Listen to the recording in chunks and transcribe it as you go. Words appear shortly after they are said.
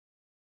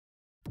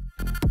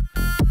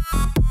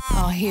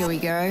Oh, here we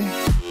go.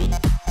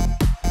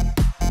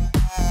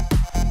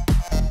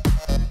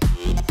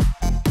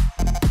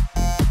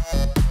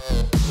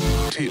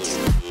 Tits.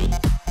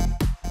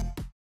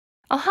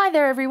 Oh, hi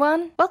there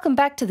everyone. Welcome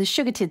back to the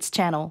SugarTits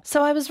channel.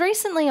 So I was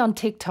recently on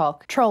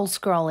TikTok, troll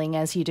scrolling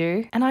as you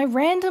do, and I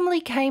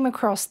randomly came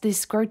across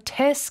this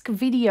grotesque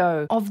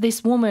video of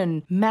this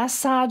woman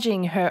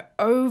massaging her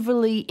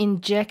overly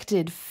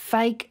injected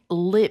fake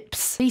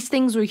lips. These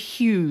things were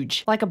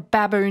huge, like a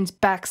baboon's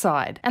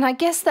backside. And I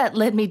guess that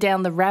led me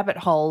down the rabbit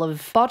hole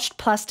of botched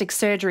plastic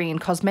surgery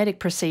and cosmetic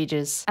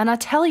procedures. And I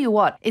tell you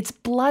what, it's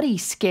bloody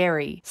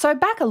scary. So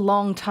back a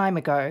long time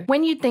ago,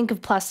 when you'd think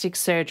of plastic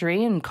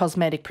surgery and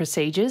cosmetic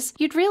procedures,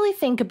 you'd really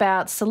think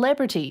about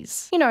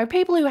celebrities. You know,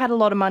 people who had a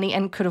lot of money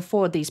and could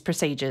afford these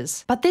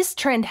procedures. But this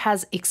trend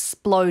has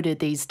exploded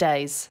these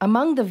days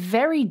among the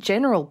very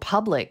general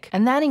public,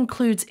 and that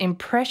includes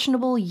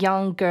impressionable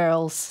young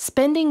girls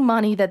spending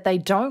money that they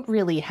don't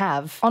really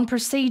have on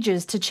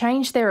procedures to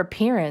change their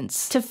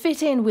appearance to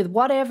fit in with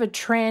whatever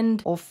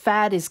trend or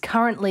fad is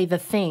currently the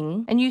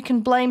thing. And you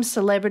can blame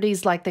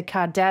celebrities like the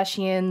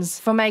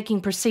Kardashians for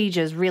making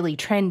procedures really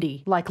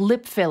trendy, like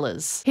lip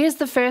fillers. Here's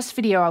the first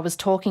video I was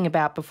talking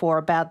about before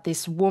about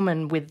this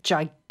woman with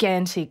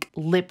gigantic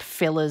lip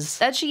fillers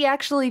that she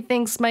actually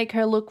thinks make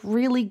her look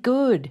really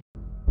good.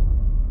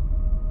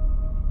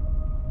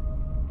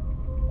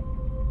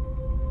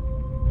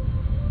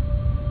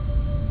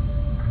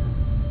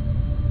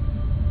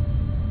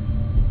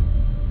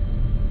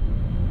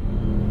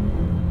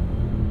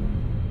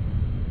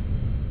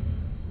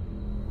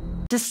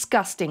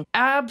 Disgusting.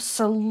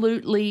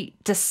 Absolutely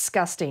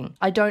disgusting.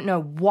 I don't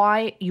know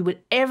why you would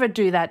ever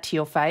do that to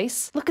your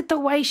face. Look at the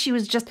way she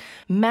was just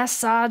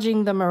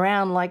massaging them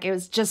around like it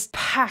was just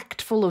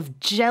packed full of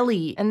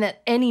jelly and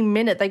that any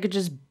minute they could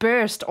just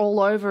burst all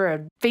over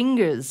her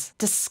fingers.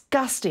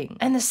 Disgusting.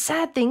 And the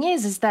sad thing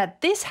is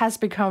that this has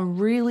become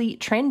really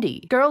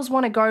trendy. Girls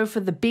want to go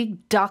for the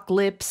big duck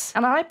lips,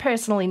 and I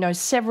personally know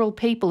several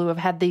people who have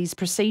had these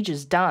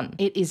procedures done.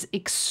 It is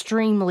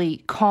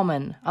extremely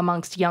common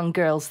amongst young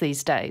girls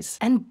these days.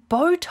 And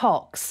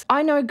Botox.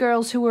 I know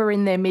girls who are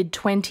in their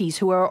mid-20s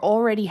who are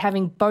already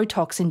having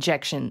Botox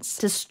injections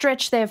to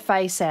stretch their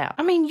face out.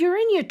 I mean, you're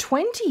in your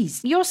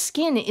 20s. Your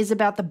skin is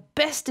about the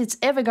best it's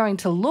ever going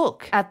to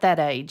look at that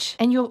age.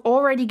 And you're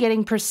already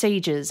getting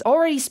procedures,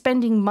 already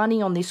spending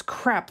money on this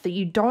crap that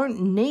you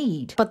don't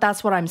need. But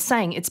that's what I'm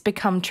saying. It's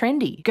become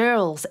trendy.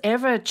 Girls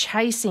ever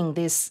chasing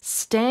this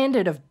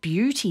standard of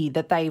beauty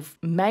that they've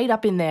made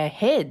up in their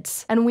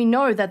heads. And we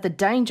know that the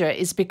danger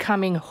is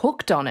becoming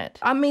hooked on it.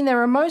 I mean,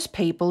 there are most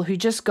people who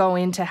just go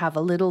in to have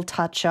a little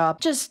touch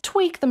up, just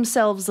tweak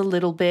themselves a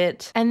little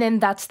bit, and then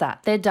that's that.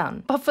 They're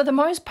done. But for the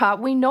most part,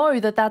 we know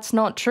that that's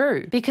not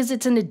true because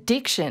it's an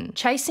addiction.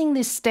 Chasing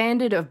this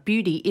standard of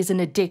beauty is an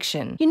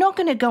addiction. You're not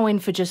going to go in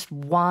for just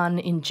one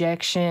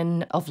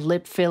injection of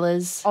lip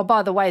fillers. Oh,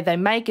 by the way, they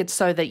make it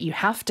so that you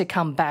have to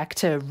come back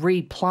to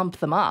re-plump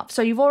them up.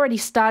 So you've already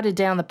started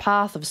down the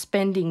path of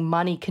spending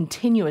money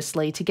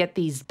continuously to get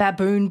these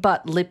baboon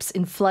butt lips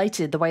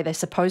inflated the way they're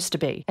supposed to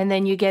be. And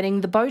then you're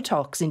getting the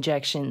Botox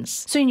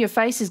injections. Soon your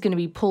face is going to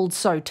be pulled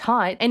so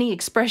tight, any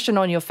expression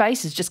on your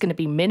face is just going to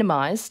be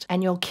minimized,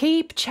 and you'll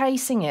keep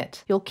chasing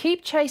it. You'll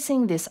keep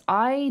chasing this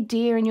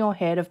idea in your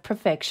head of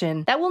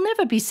perfection that will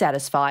never be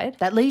satisfied,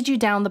 that leads you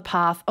down the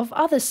path of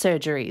other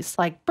surgeries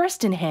like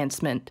breast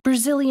enhancement,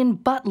 Brazilian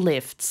butt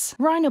lifts,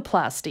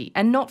 rhinoplasty,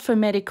 and not for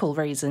medical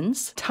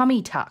reasons,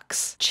 tummy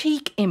tucks,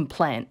 cheek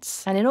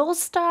implants. And it all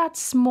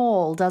starts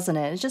small, doesn't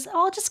it? It's just,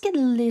 I'll just get a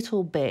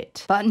little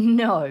bit. But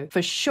no,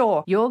 for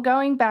sure, you're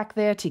going back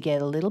there to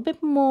get a little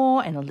bit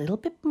more and a little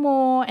bit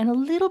more and a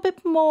little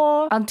bit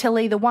more until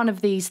either one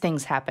of these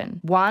things happen.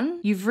 One,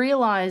 you've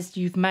realized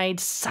you've made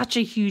such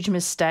a huge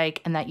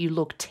mistake and that you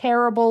look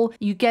terrible,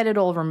 you get it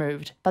all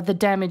removed, but the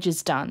damage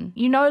is done.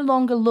 You no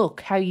longer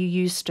look how you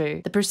used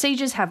to. The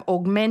procedures have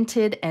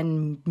augmented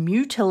and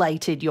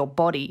mutilated your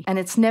body and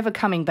it's never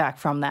coming back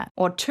from that.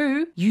 Or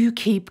two, you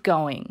keep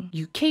going.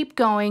 You keep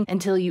going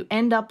until you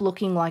end up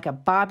looking like a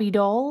Barbie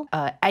doll,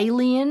 an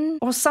alien,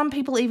 or some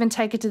people even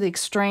take it to the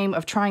extreme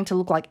of trying to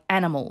look like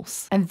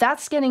animals. And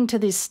that's getting to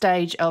this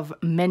stage of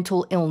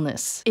mental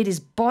illness. It is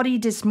body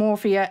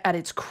dysmorphia at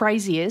its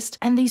craziest,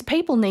 and these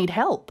people need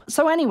help.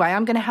 So anyway,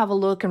 I'm going to have a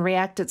look and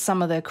react at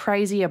some of the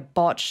crazier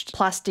botched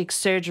plastic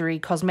surgery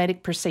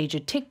cosmetic procedure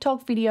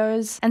TikTok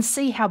videos and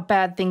see how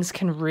bad things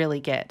can really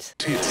get.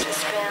 Tits.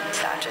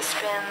 Start to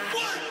spin.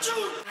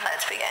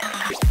 Let's begin.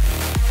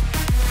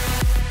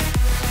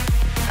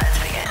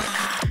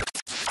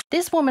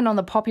 This woman on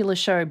the popular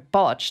show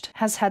Botched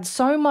has had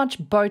so much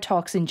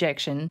Botox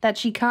injection that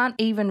she can't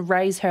even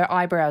raise her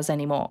eyebrows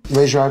anymore.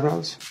 Raise your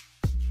eyebrows.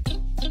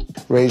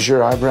 Raise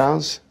your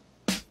eyebrows.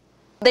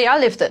 They are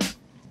lifted.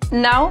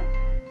 Now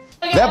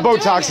That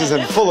Botox is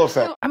in full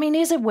effect. I mean,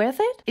 is it worth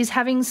it? Is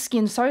having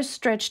skin so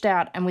stretched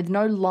out and with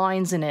no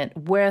lines in it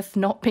worth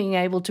not being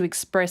able to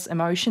express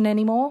emotion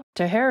anymore?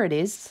 To her it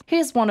is.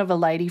 Here's one of a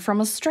lady from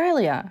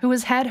Australia who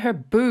has had her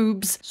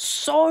boobs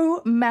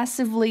so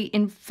massively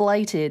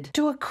inflated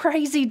to a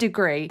crazy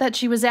degree that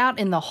she was out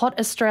in the hot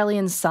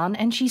Australian sun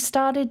and she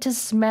started to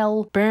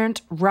smell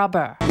burnt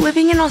rubber.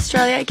 Living in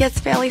Australia, it gets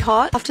fairly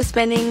hot. After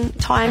spending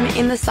time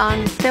in the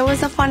sun, there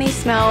was a funny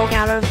smell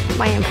out of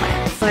my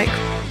implants, like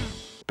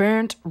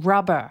burnt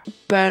rubber.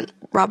 burnt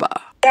rubber.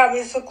 Yeah,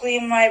 basically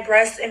my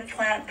breast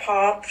implant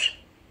popped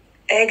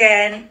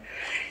again,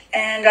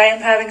 and I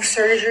am having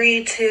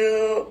surgery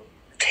to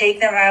take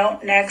them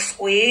out next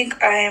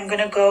week. I am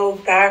gonna go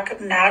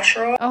back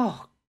natural.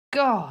 Oh,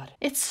 God.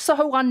 It's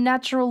so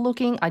unnatural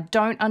looking. I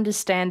don't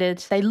understand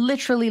it. They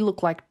literally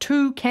look like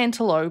two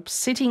cantaloupes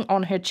sitting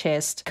on her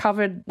chest,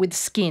 covered with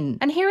skin.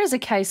 And here is a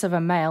case of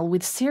a male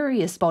with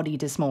serious body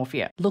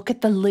dysmorphia. Look at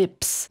the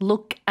lips.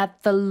 Look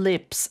at the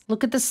lips.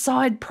 Look at the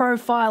side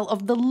profile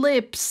of the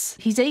lips.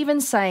 He's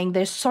even saying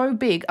they're so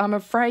big, I'm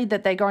afraid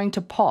that they're going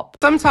to pop.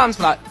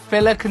 Sometimes, like,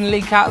 filler can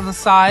leak out of the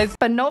sides.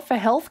 But not for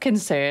health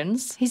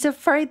concerns. He's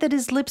afraid that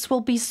his lips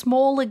will be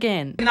small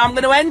again. And I'm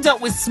going to end up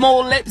with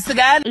small lips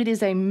again. It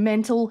is a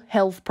mental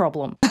health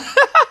problem.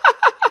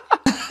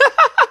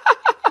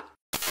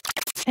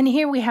 And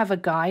here we have a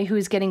guy who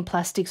is getting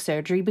plastic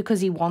surgery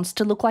because he wants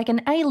to look like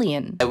an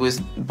alien. I was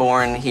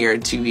born here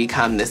to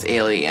become this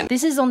alien.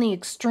 This is on the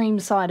extreme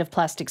side of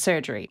plastic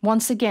surgery.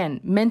 Once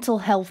again, mental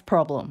health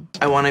problem.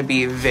 I want to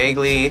be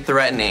vaguely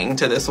threatening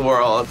to this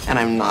world, and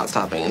I'm not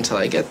stopping until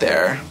I get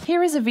there.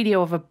 Here is a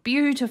video of a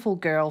beautiful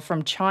girl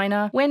from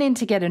China, went in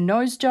to get a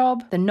nose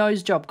job. The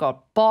nose job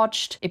got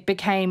botched, it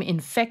became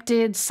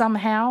infected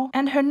somehow,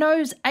 and her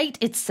nose ate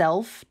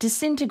itself,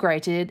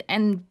 disintegrated,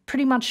 and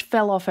pretty much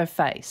fell off her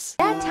face.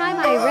 That time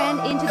I ran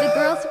into the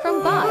girls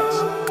from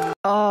Botch.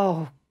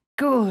 Oh,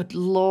 good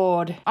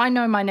Lord. I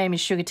know my name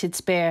is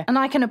SugarTits Bear, and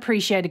I can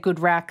appreciate a good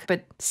rack,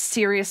 but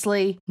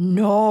seriously?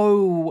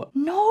 No.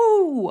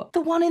 No!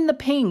 The one in the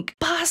pink.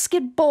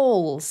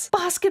 Basketballs.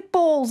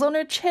 Basketballs on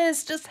her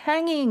chest just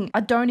hanging.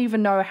 I don't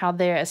even know how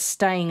they're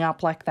staying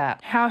up like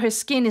that. How her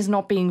skin is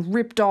not being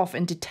ripped off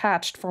and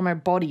detached from her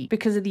body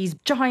because of these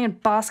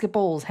giant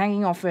basketballs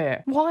hanging off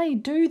her. Why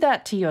do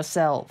that to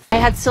yourself? I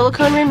had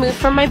silicone removed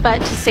from my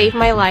butt to save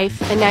my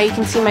life, and now you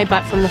can see my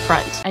butt from the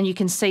front. And you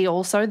can see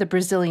also the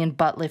Brazilian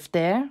butt lift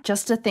there.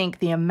 Just to think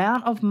the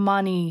amount of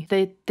money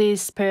that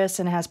this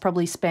person has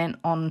probably spent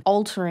on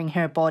altering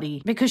her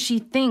body because she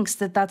thinks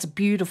that that's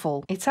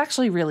beautiful. It's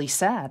actually really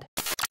sad.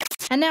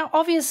 And now,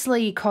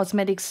 obviously,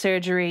 cosmetic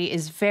surgery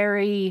is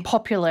very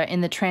popular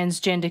in the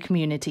transgender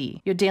community.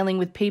 You're dealing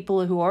with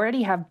people who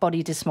already have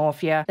body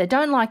dysmorphia. They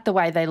don't like the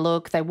way they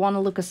look. They want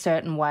to look a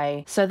certain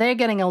way. So they're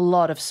getting a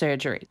lot of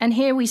surgery. And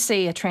here we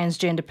see a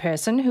transgender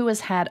person who has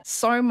had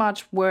so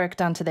much work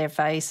done to their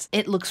face,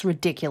 it looks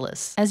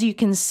ridiculous. As you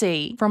can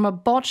see, from a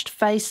botched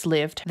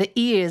facelift, the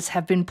ears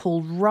have been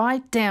pulled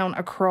right down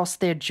across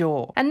their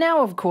jaw. And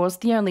now, of course,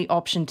 the only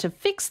option to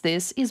fix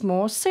this is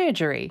more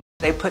surgery.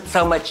 They put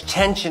so much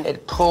tension,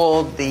 it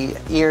pulled the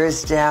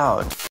ears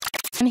down.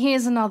 And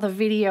here's another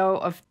video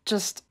of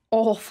just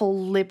awful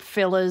lip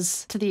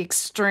fillers to the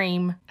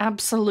extreme.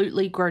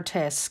 Absolutely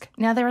grotesque.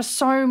 Now, there are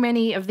so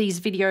many of these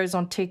videos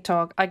on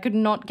TikTok, I could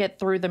not get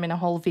through them in a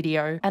whole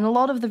video. And a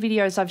lot of the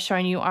videos I've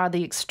shown you are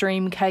the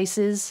extreme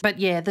cases. But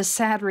yeah, the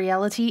sad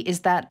reality is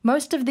that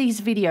most of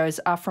these videos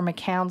are from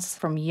accounts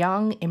from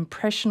young,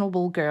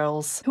 impressionable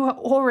girls who are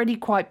already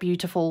quite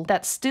beautiful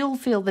that still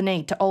feel the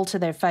need to alter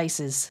their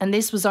faces. And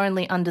this was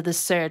only under the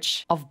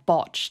search of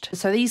botched.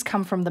 So these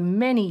come from the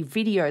many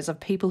videos of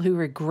people who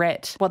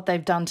regret what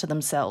they've done to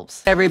themselves.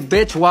 Every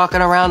bitch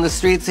walking around the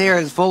streets here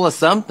is full of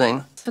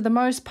something. For the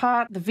most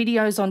part, the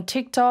videos on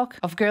TikTok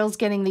of girls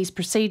getting these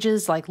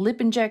procedures like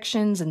lip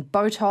injections and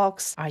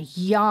Botox are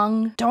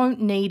young, don't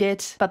need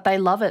it, but they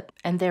love it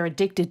and they're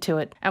addicted to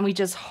it. And we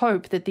just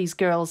hope that these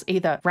girls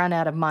either run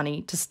out of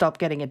money to stop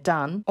getting it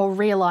done or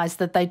realize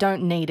that they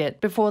don't need it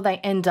before they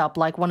end up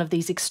like one of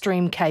these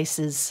extreme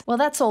cases. Well,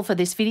 that's all for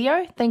this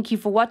video. Thank you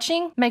for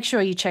watching. Make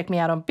sure you check me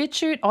out on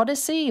BitChute,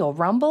 Odyssey, or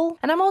Rumble.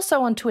 And I'm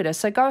also on Twitter,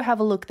 so go have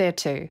a look there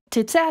too.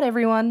 Tits out,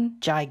 everyone.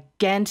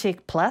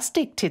 Gigantic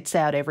plastic tits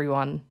out,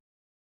 everyone.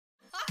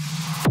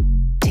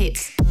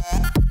 Tits.